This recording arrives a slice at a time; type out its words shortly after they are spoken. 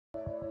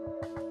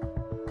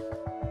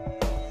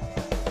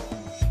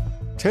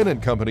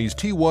Tennant Company's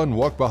T1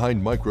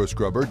 walk-behind micro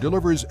scrubber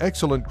delivers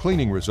excellent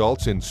cleaning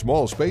results in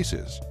small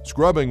spaces.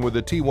 Scrubbing with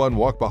the T1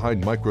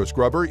 walk-behind micro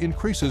scrubber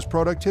increases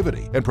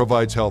productivity and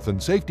provides health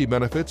and safety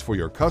benefits for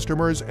your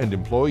customers and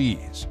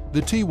employees.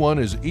 The T1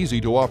 is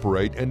easy to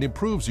operate and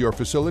improves your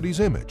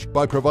facility's image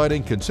by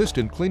providing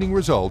consistent cleaning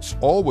results,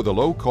 all with a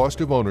low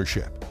cost of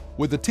ownership.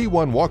 With the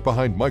T1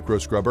 walk-behind micro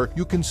scrubber,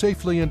 you can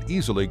safely and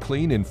easily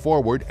clean in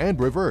forward and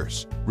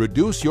reverse.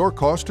 Reduce your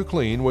cost to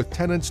clean with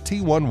Tennant's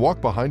T1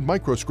 walk-behind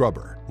micro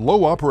scrubber.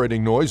 Low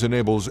operating noise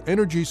enables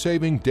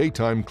energy-saving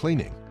daytime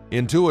cleaning.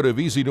 Intuitive,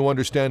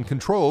 easy-to-understand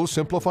controls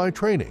simplify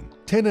training.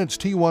 Tennant's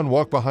T1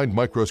 walk-behind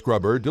micro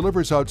scrubber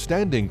delivers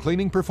outstanding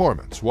cleaning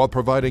performance while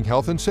providing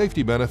health and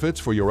safety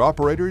benefits for your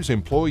operators,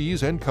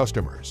 employees, and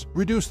customers.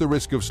 Reduce the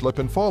risk of slip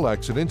and fall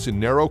accidents in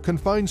narrow,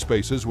 confined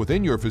spaces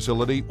within your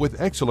facility with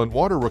excellent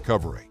water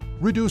recovery.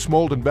 Reduce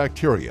mold and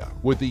bacteria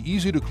with the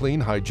easy-to-clean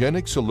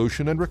hygienic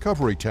solution and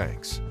recovery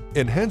tanks.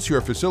 Enhance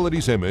your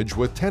facility's image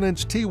with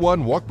Tennant's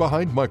T1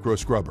 walk-behind micro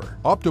scrubber.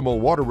 Optimal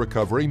water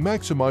recovery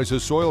maximizes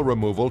soil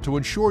removal to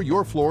ensure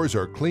your floors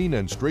are clean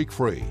and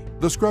streak-free.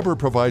 The scrubber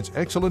provides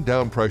excellent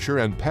down pressure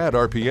and pad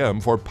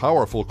RPM for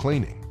powerful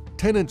cleaning.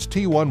 Tennant's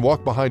T1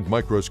 walk-behind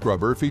micro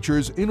scrubber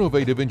features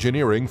innovative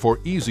engineering for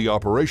easy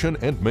operation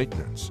and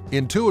maintenance.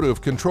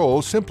 Intuitive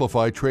controls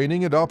simplify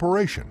training and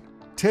operation.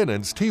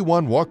 Tennant's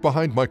T1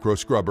 walk-behind micro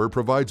scrubber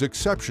provides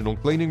exceptional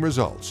cleaning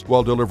results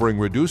while delivering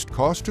reduced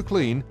cost to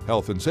clean,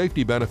 health and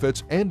safety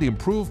benefits, and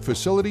improved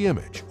facility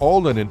image,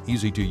 all in an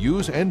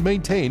easy-to-use and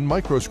maintain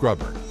micro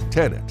scrubber.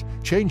 Tennant,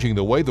 changing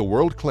the way the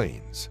world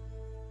cleans.